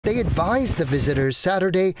They advised the visitors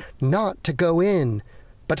Saturday not to go in,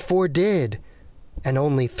 but 4 did, and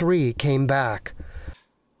only 3 came back.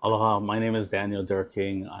 Aloha, my name is Dan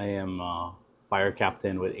Dierking. I am a fire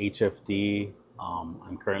captain with HFD.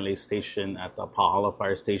 I'm currently stationed at the Pahala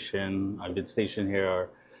Fire Station. I've been stationed here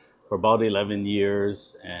for about 11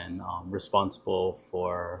 years and responsible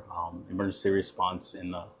for emergency response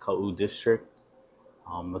in the Ka'u district.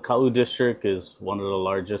 The Ka'u district is one of the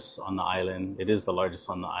largest on the island. It is the largest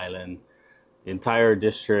on the island. The entire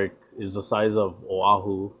district is the size of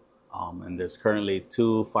Oahu, and there's currently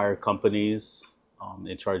 2 fire companies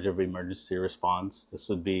in charge of emergency response. This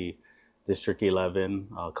would be District 11,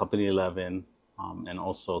 Company 11, and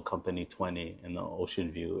also Company 20 in the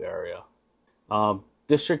Ocean View area.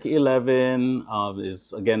 District 11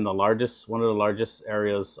 is, again, one of the largest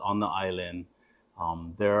areas on the island.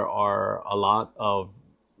 There are a lot of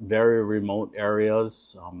very remote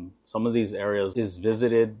areas. Some of these areas is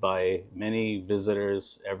visited by many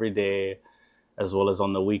visitors every day, as well as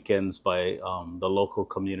on the weekends by the local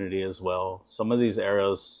community as well. Some of these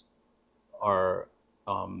areas are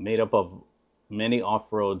made up of many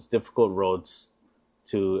off-roads, difficult roads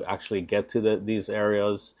to actually get to these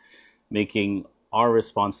areas, making our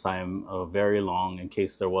response time very long in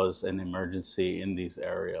case there was an emergency in these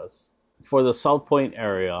areas. For the South Point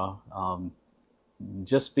area,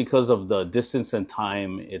 just because of the distance and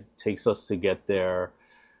time it takes us to get there,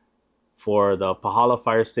 for the Pahala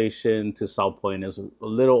Fire Station to South Point is a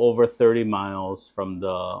little over 30 miles. From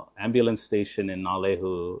the ambulance station in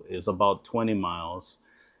Nalehu is about 20 miles.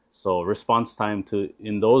 So response time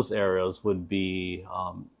in those areas would be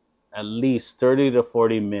at least 30 to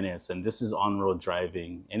 40 minutes, and this is on-road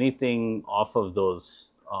driving. Anything off of those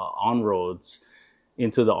on-roads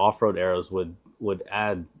into the off-road areas would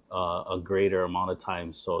add a greater amount of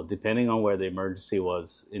time. So depending on where the emergency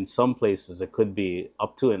was, in some places it could be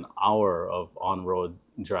up to an hour of on-road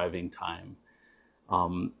driving time.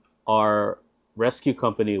 Our rescue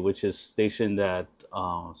company, which is stationed at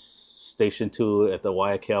Station 2 at the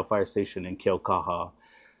Waiakea Fire Station in Keaukaha,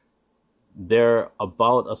 they're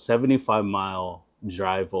about a 75-mile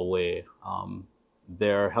drive away.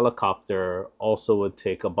 Their helicopter also would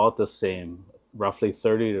take about the same, roughly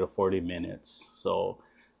 30 to 40 minutes. So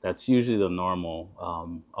that's usually the normal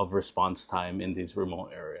of response time in these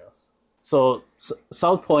remote areas. So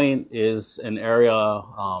South Point is an area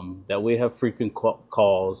that we have frequent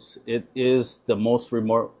calls. It is the most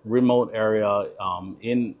remote area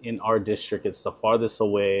in our district. It's the farthest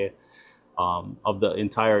away of the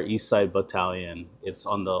entire East Side Battalion. It's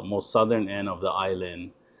on the most southern end of the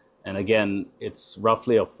island. And again, it's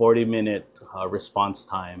roughly a 40-minute response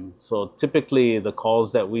time. So typically the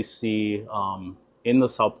calls that we see in the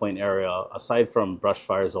South Point area, aside from brush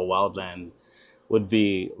fires or wildland, would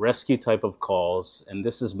be rescue type of calls. And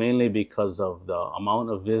this is mainly because of the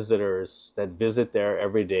amount of visitors that visit there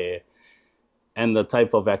every day and the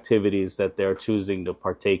type of activities that they're choosing to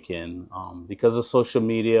partake in. Because of social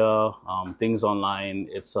media, things online,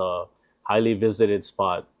 it's a highly visited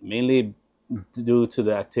spot, mainly due to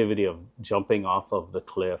the activity of jumping off of the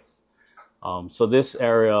cliff. So this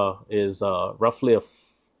area is roughly a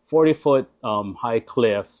 40-foot high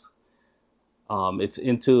cliff. It's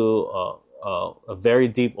into a very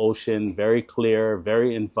deep ocean, very clear,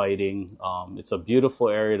 very inviting. It's a beautiful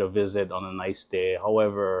area to visit on a nice day.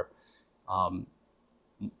 However,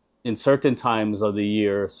 in certain times of the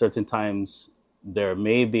year, certain times there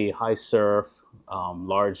may be high surf,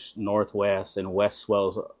 large northwest and west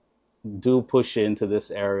swells do push into this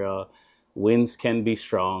area. Winds can be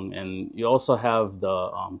strong, and you also have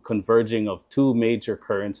the converging of 2 major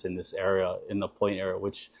currents in this area, in the Point area,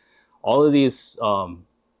 which all of these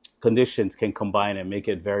conditions can combine and make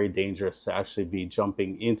it very dangerous to actually be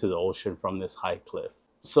jumping into the ocean from this high cliff.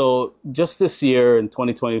 So just this year in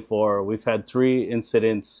 2024, we've had 3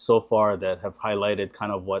 incidents so far that have highlighted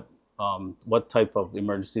kind of what type of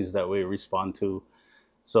emergencies that we respond to.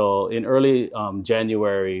 So in early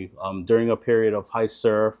January, during a period of high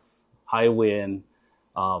surf, high wind,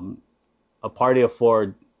 a party of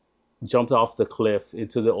 4 jumped off the cliff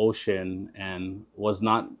into the ocean and was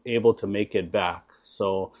not able to make it back.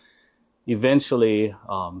 So eventually,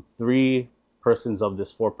 3 persons of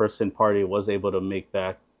this 4-person party was able to make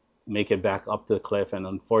it back up the cliff, and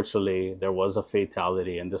unfortunately there was a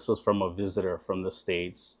fatality, and this was from a visitor from the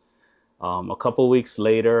States. A couple weeks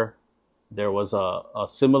later, there was a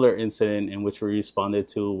similar incident in which we responded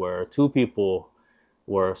to, where 2 people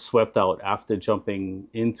were swept out after jumping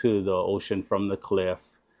into the ocean from the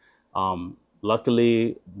cliff.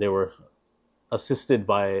 Luckily, they were assisted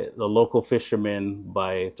by the local fishermen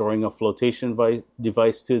by throwing a flotation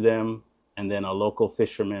device to them, and then a local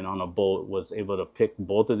fisherman on a boat was able to pick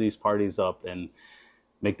both of these parties up and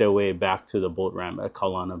make their way back to the boat ramp at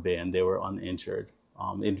Kaulana Bay, and they were uninjured.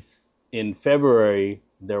 In February,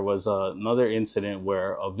 there was another incident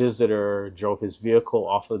where a visitor drove his vehicle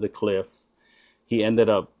off of the cliff. He ended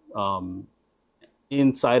up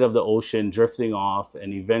inside of the ocean, drifting off,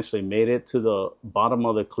 and eventually made it to the bottom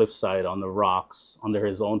of the cliffside on the rocks under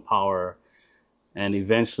his own power, and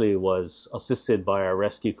eventually was assisted by our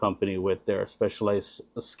rescue company with their specialized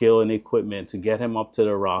skill and equipment to get him up to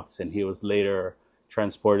the rocks, and he was later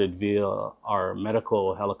transported via our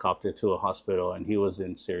medical helicopter to a hospital, and he was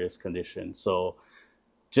in serious condition. So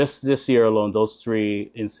just this year alone, those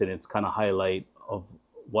 3 incidents kind of highlight of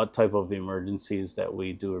what type of emergencies that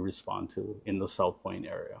we do respond to in the South Point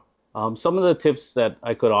area. Some of the tips that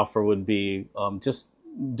I could offer would be just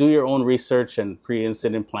do your own research and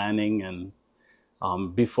pre-incident planning, and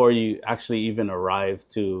before you actually even arrive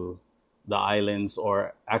to the islands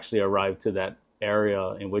or actually arrive to that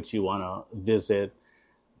area in which you want to visit.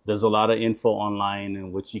 There's a lot of info online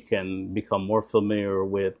in which you can become more familiar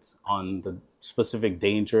with on the specific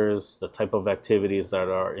dangers, the type of activities that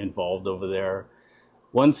are involved over there.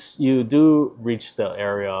 Once you do reach the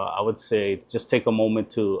area, I would say just take a moment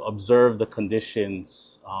to observe the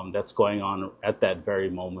conditions that's going on at that very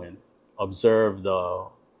moment. Observe the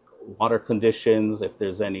water conditions, if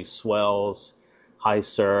there's any swells, high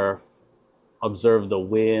surf. Observe the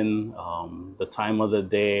wind, the time of the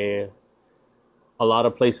day. A lot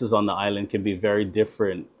of places on the island can be very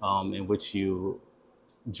different in which you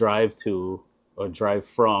drive to or drive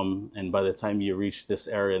from, and by the time you reach this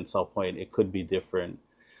area in South Point, it could be different.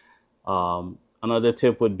 Another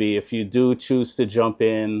tip would be, if you do choose to jump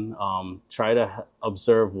in, try to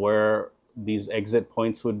observe where these exit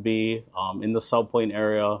points would be. In the South Point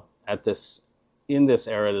area, in this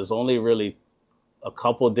area, there's only really a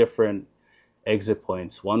couple different exit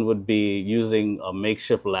points. One would be using a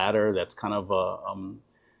makeshift ladder that's kind of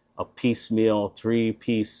a piecemeal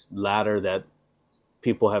 3-piece ladder that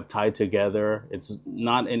people have tied together. It's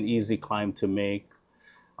not an easy climb to make.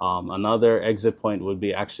 Another exit point would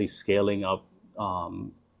be actually scaling up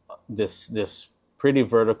this pretty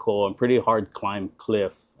vertical and pretty hard climb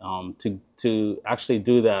cliff. To actually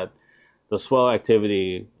do that, the swell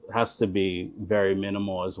activity has to be very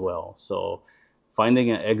minimal as well. So finding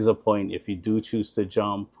an exit point, if you do choose to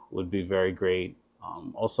jump, would be very great.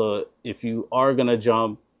 Also, if you are going to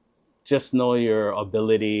jump, just know your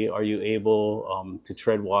ability. Are you able to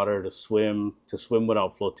tread water, to swim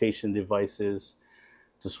without flotation devices,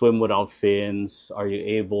 to swim without fins? Are you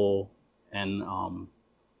able, and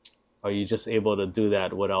are you just able to do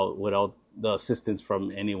that without the assistance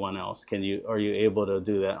from anyone else? Are you able to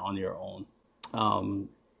do that on your own?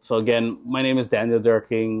 So again, my name is Daniel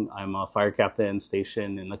Dierking. I'm a fire captain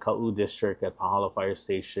stationed in the Ka'u district at Pahala Fire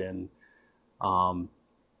Station. I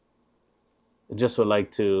just would like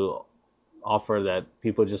to offer that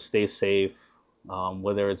people just stay safe,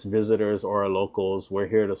 whether it's visitors or locals. We're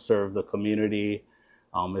here to serve the community.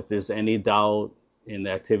 If there's any doubt in the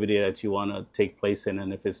activity that you want to take place in,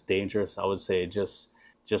 and if it's dangerous, I would say just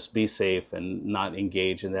be safe and not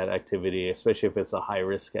engage in that activity, especially if it's a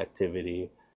high-risk activity.